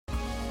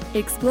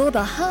Explore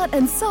the heart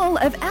and soul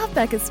of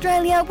Outback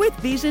Australia with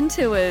Vision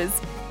Tours.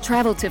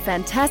 Travel to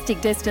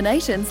fantastic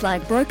destinations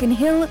like Broken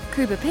Hill,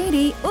 Coober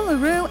Pedy,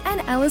 Uluru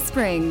and Alice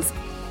Springs.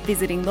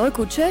 Visiting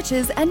local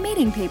churches and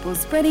meeting people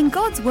spreading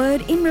God's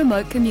word in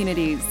remote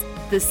communities.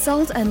 The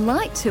Salt and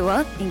Light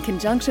Tour, in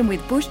conjunction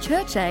with Bush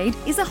Church Aid,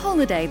 is a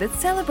holiday that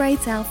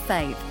celebrates our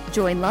faith.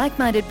 Join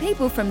like-minded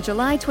people from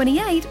July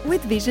 28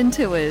 with Vision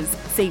Tours.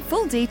 See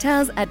full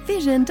details at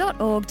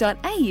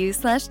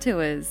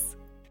vision.org.au/tours.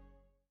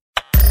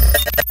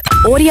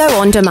 Audio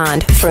on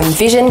demand from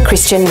Vision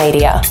Christian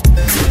Media.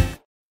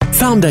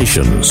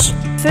 Foundations.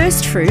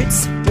 First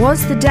fruits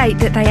was the date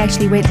that they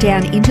actually went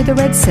down into the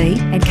Red Sea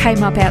and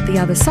came up out the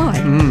other side.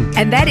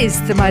 And that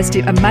is the most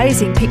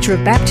amazing picture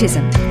of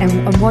baptism.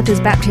 And what does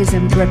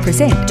baptism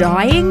represent?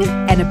 Dying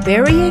and a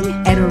burying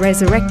and a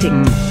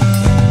resurrecting.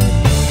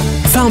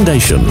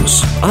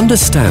 Foundations.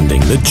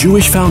 Understanding the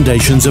Jewish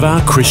foundations of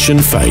our Christian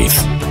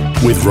faith.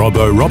 With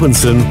Robbo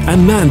Robinson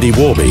and Mandy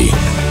Warby.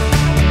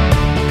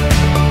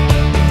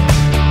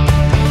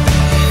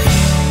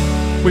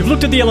 We've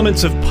looked at the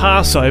elements of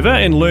Passover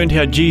and learned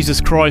how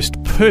Jesus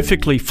Christ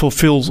perfectly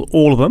fulfills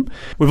all of them.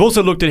 We've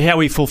also looked at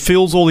how he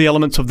fulfills all the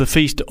elements of the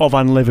Feast of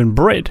Unleavened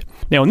Bread.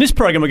 Now, in this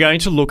program, we're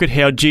going to look at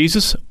how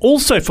Jesus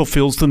also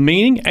fulfills the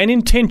meaning and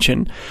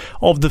intention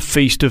of the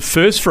Feast of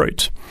First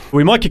Fruits.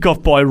 We might kick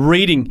off by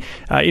reading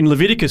in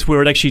Leviticus,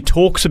 where it actually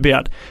talks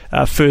about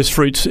first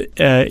fruits.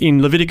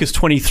 In Leviticus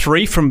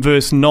 23 from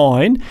verse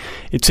 9,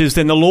 it says,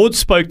 "Then the Lord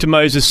spoke to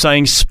Moses,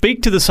 saying,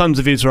 Speak to the sons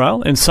of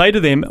Israel, and say to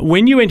them,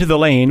 When you enter the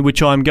land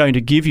which I am going to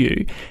give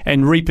you,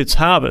 and reap its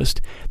harvest,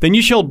 then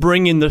you shall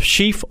bring in the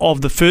sheaf of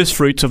the first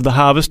fruits of the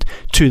harvest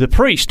to the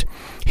priest.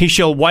 He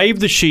shall wave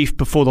the sheaf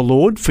before the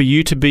Lord for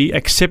you to be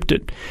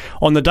accepted.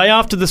 On the day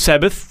after the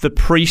Sabbath, the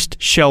priest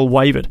shall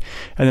wave it."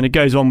 And then it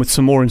goes on with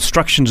some more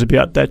instructions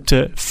about that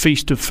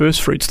Feast of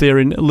First Fruits there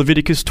in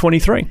Leviticus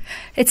 23.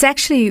 It's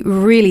actually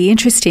really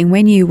interesting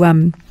when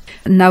you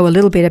know a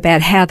little bit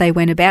about how they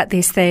went about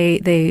this.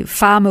 The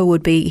farmer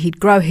he'd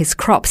grow his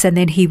crops, and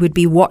then he would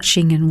be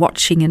watching and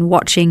watching and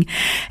watching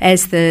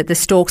as the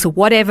stalks or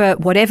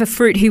whatever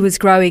fruit he was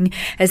growing,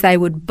 as they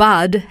would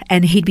bud,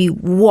 and he'd be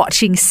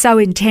watching so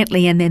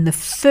intently. And then the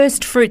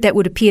first fruit that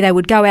would appear, they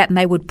would go out and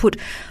they would put,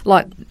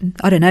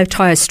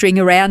 tie a string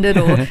around it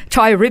or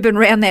tie a ribbon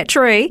around that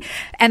tree,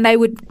 and they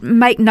would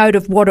make note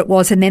of what it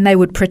was, and then they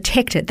would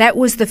protect it. That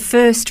was the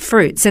first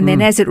fruits. And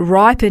then as it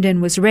ripened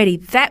and was ready,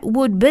 that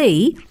would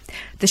be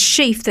the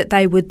sheaf that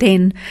they would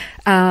then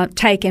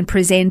take and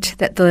present,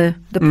 that the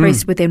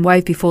priest would then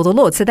wave before the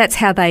Lord. So that's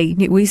how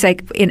we say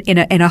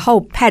in a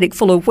whole paddock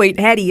full of wheat,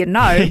 how do you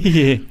know?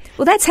 Yeah.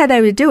 Well, that's how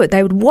they would do it.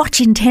 They would watch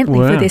intently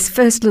for this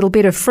first little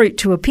bit of fruit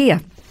to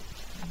appear.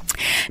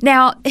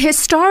 Now,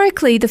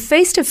 historically, the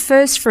Feast of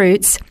First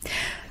Fruits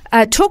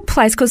took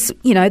place because,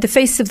 the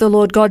feasts of the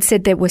Lord God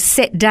said there were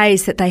set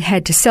days that they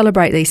had to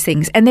celebrate these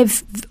things. And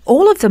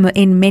all of them,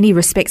 in many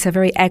respects, are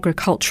very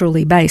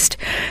agriculturally based.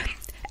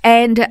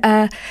 And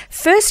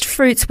First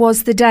Fruits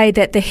was the day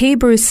that the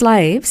Hebrew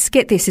slaves,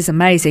 get this, is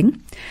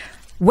amazing,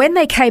 when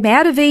they came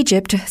out of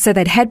Egypt, so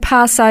they'd had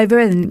Passover,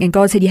 and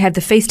God said you have the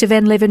Feast of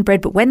Unleavened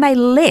Bread, but when they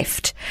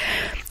left,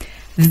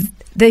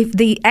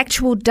 the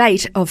actual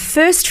date of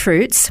First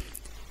Fruits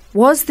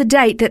was the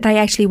date that they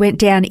actually went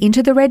down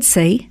into the Red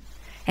Sea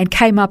and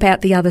came up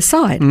out the other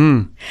side.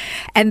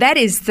 And that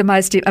is the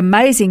most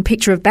amazing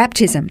picture of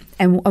baptism.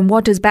 And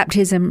what does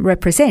baptism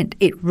represent?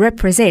 It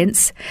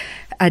represents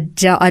a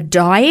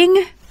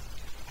dying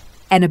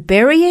and a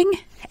burying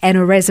and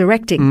a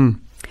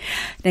resurrecting.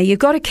 Now, you've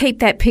got to keep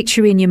that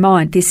picture in your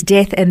mind, this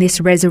death and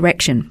this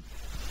resurrection.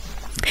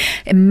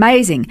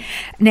 Amazing.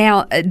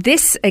 Now,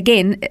 this,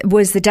 again,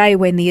 was the day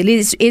when the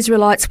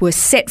Israelites were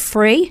set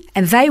free,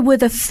 and they were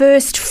the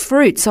first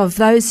fruits of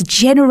those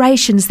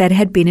generations that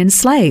had been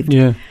enslaved.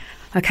 Yeah.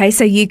 Okay,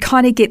 so you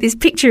kind of get this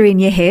picture in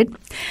your head.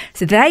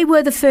 So they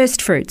were the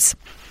first fruits.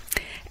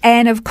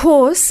 And of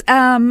course,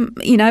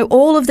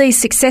 all of these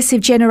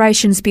successive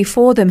generations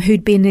before them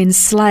who'd been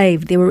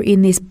enslaved, they were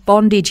in this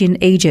bondage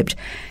in Egypt.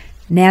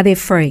 Now they're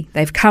free.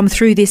 They've come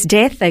through this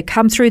death. They've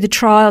come through the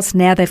trials.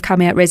 Now they've come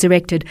out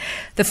resurrected.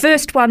 The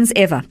first ones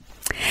ever.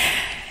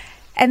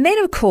 And then,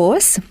 of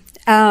course,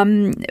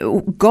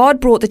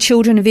 God brought the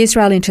children of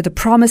Israel into the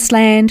promised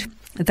land.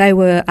 They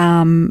were,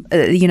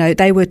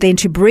 they were then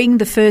to bring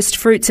the first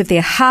fruits of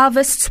their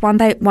harvests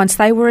once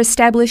they were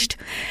established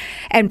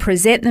and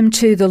present them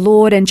to the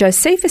Lord. And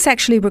Josephus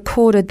actually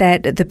recorded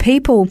that the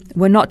people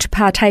were not to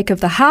partake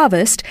of the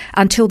harvest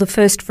until the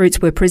first fruits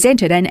were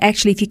presented. And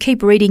actually, if you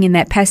keep reading in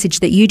that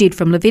passage that you did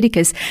from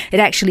Leviticus, it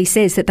actually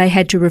says that they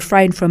had to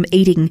refrain from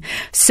eating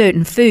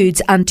certain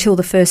foods until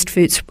the first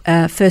fruits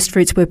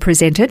were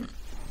presented.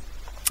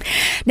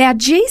 Now,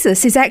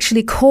 Jesus is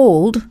actually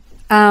called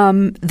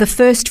the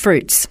first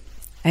fruits.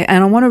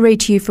 And I want to read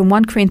to you from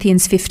 1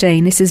 Corinthians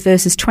 15. This is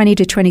verses 20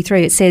 to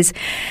 23. It says,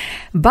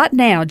 "But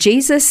now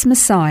Jesus,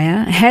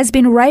 Messiah, has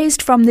been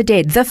raised from the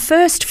dead, the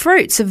first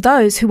fruits of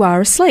those who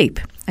are asleep.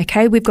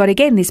 Okay, we've got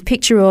again this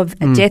picture of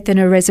a death and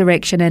a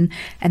resurrection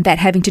and that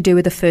having to do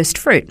with the first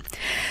fruit.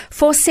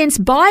 For since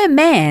by a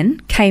man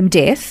came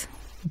death,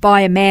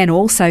 by a man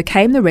also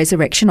came the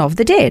resurrection of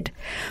the dead.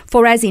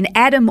 For as in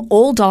Adam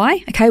all die,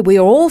 okay, we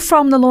are all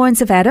from the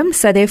loins of Adam,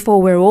 so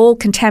therefore we're all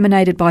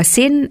contaminated by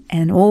sin,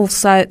 and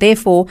also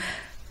therefore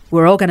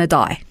we're all going to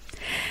die.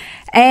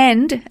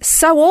 And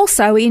so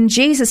also in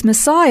Jesus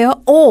Messiah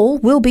all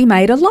will be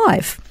made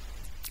alive.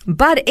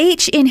 But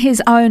each in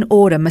his own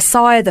order,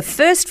 Messiah the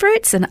first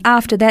fruits, and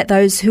after that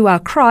those who are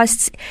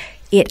Christ's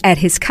at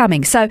his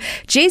coming. So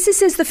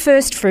Jesus is the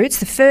first fruits,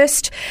 the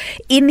first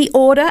in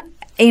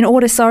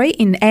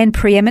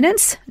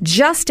preeminence,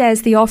 just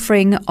as the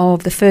offering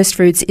of the first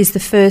fruits is the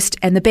first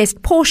and the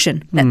best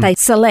portion that they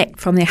select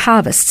from their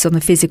harvests on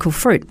the physical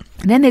fruit.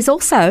 And then there's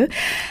also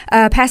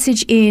a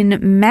passage in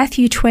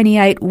Matthew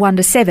 28,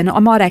 1-7. I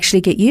might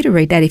actually get you to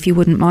read that if you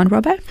wouldn't mind,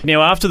 Robbo.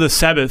 Now, after the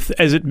Sabbath,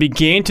 as it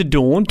began to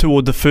dawn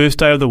toward the first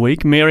day of the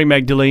week, Mary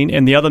Magdalene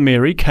and the other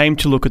Mary came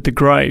to look at the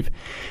grave.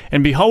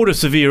 And behold, a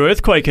severe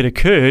earthquake had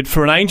occurred,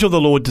 for an angel of the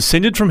Lord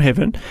descended from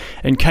heaven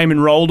and came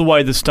and rolled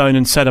away the stone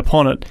and sat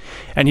upon it.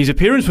 And his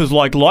appearance was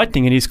like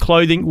lightning, and his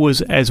clothing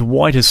was as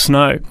white as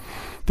snow.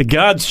 The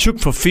guards shook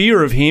for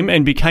fear of him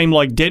and became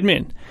like dead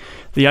men.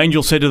 The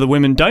angel said to the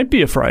women, "Don't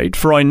be afraid,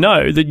 for I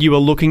know that you are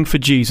looking for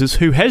Jesus,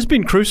 who has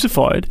been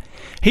crucified.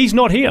 He's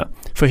not here,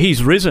 for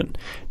he's risen.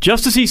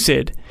 Just as he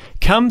said,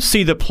 come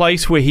see the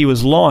place where he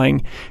was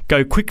lying.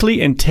 Go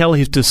quickly and tell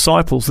his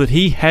disciples that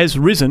he has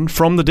risen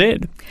from the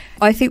dead."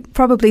 I think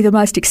probably the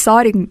most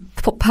exciting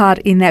part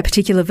in that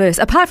particular verse,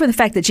 apart from the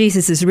fact that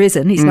Jesus is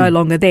risen, he's no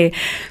longer there,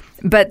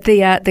 but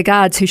the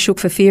guards who shook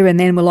for fear and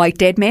then were like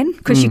dead men,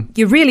 because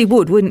you really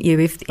would, wouldn't you,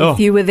 if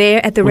you were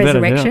there at the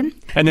resurrection?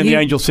 And then the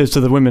angel says to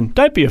the women,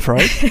 "Don't be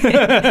afraid."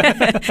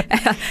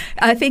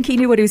 I think he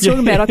knew what he was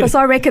talking about, because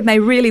I reckon they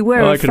really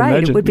were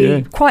afraid. It would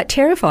be quite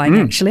terrifying,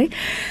 actually.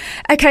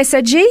 Okay,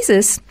 so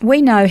Jesus,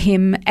 we know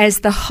him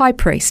as the high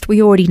priest.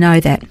 We already know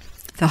that.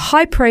 The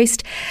high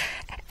priest.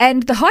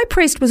 And the high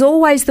priest was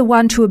always the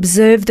one to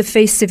observe the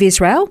feasts of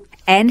Israel,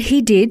 and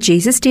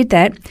Jesus did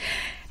that.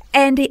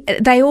 And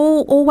they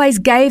always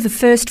gave a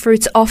first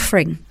fruits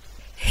offering.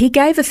 He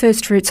gave a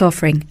first fruits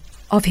offering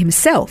of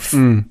himself.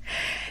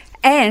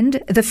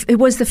 And it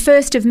was the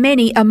first of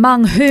many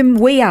among whom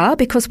we are,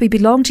 because we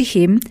belong to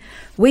him.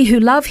 We who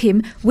love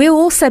him will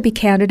also be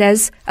counted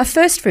as a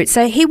first fruit.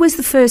 So he was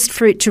the first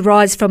fruit to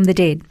rise from the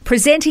dead,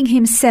 presenting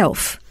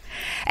himself.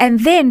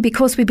 And then,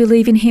 because we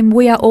believe in him,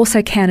 we are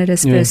also counted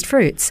as first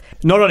fruits.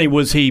 Not only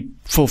was he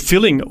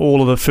fulfilling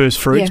all of the first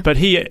fruits, but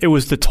it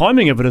was the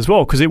timing of it as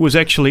well, because it was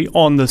actually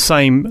on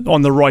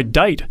the right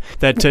date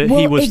that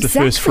he was the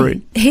first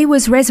fruit. He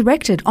was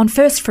resurrected on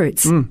first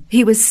fruits.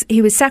 He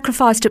was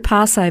sacrificed at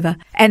Passover,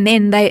 and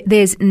then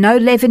there's no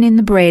leaven in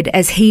the bread,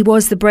 as he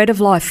was the bread of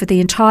life for the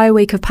entire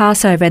week of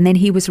Passover, and then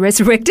he was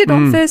resurrected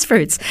on first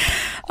fruits.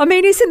 I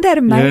mean, isn't that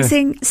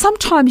amazing? Yeah.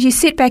 Sometimes you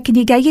sit back and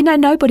you go,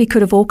 nobody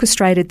could have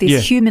orchestrated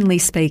this, humanly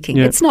speaking.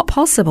 Yeah. It's not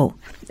possible.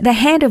 The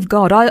hand of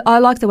God, I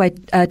like the way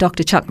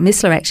Dr. Chuck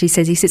Missler actually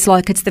says, he says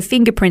it's the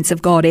fingerprints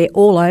of God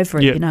all over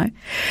it,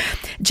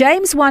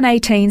 James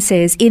 1:18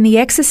 says, "In the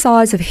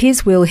exercise of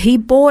his will, he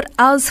brought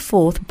us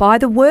forth by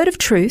the word of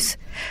truth,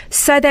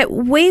 so that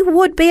we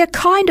would be a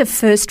kind of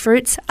first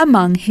fruits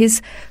among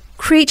his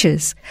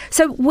creatures."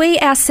 So we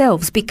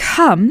ourselves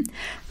become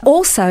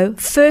also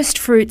first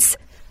fruits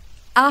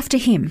after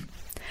him.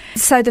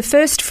 So the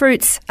first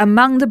fruits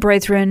among the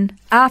brethren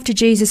after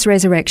Jesus'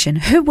 resurrection,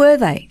 who were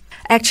they?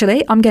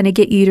 Actually, I'm going to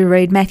get you to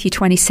read Matthew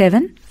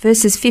 27,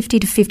 verses 50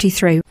 to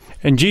 53.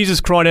 "And Jesus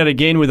cried out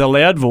again with a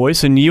loud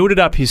voice and yielded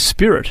up his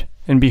spirit.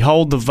 And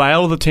behold, the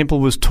veil of the temple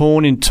was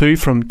torn in two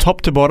from top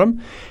to bottom,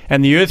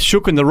 and the earth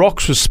shook and the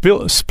rocks were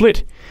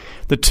split.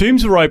 The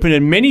tombs were opened,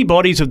 and many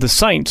bodies of the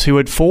saints who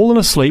had fallen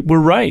asleep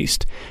were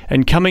raised.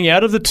 And coming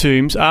out of the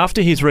tombs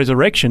after his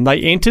resurrection,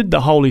 they entered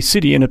the holy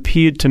city and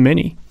appeared to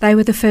many." They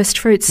were the first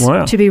fruits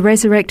to be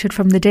resurrected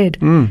from the dead.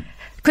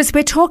 Because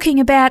we're talking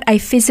about a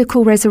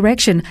physical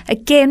resurrection.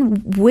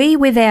 Again, we,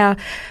 with our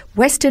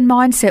Western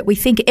mindset, we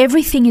think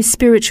everything is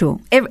spiritual.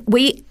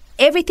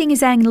 Everything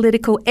is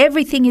analytical.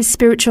 Everything is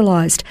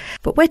spiritualized.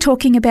 But we're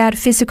talking about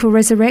physical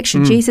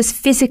resurrection. Jesus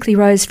physically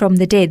rose from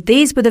the dead.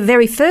 These were the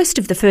very first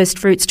of the first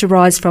fruits to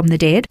rise from the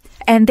dead.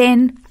 And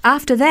then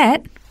after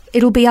that,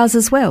 it'll be us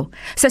as well.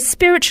 So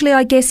spiritually,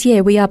 I guess,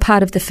 we are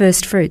part of the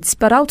first fruits.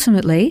 But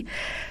ultimately,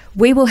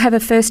 we will have a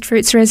first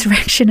fruits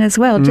resurrection as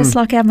well, just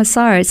like our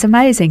Messiah. It's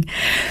amazing.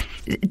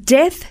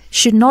 Death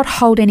should not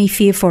hold any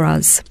fear for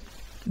us,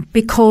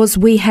 because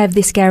we have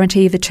this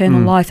guarantee of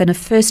eternal life and a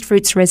first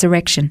fruits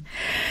resurrection.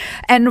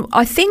 And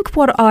I think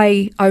what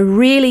I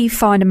really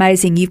find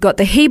amazing, you've got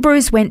the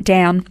Hebrews went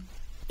down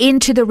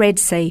into the Red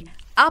Sea,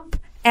 up,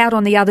 out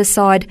on the other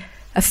side,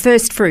 a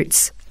first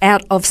fruits,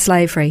 out of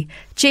slavery.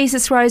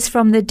 Jesus rose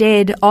from the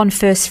dead on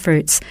first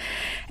fruits.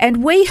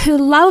 And we who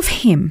love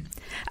him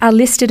are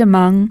listed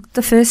among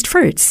the first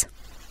fruits.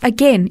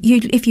 Again,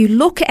 if you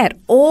look at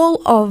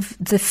all of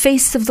the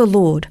feasts of the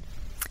Lord,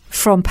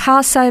 from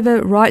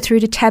Passover right through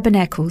to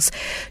Tabernacles,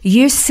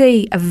 you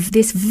see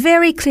this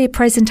very clear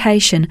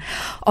presentation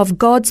of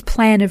God's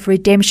plan of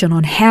redemption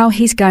on how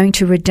he's going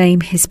to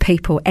redeem his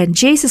people. And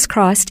Jesus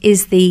Christ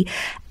is the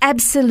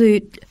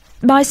absolute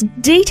most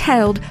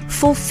detailed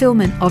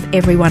fulfillment of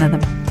every one of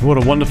them. What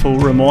a wonderful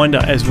reminder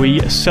as we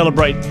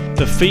celebrate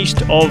the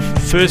Feast of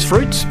First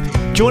Fruits.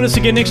 Join us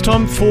again next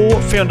time for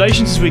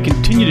Foundations as we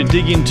continue to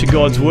dig into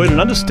God's Word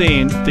and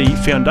understand the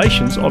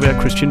foundations of our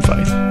Christian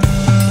faith.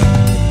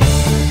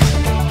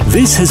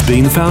 This has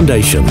been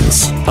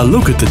Foundations, a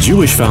look at the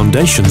Jewish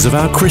foundations of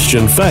our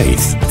Christian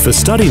faith. For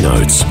study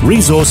notes,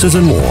 resources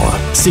and more,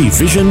 see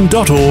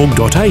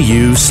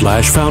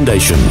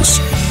vision.org.au/foundations.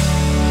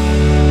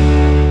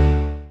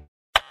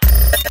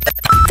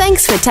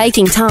 Thanks for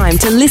taking time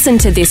to listen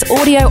to this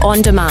audio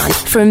on demand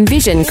from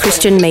Vision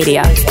Christian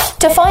Media.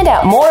 To find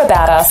out more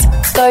about us,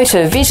 go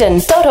to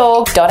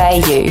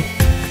vision.org.au.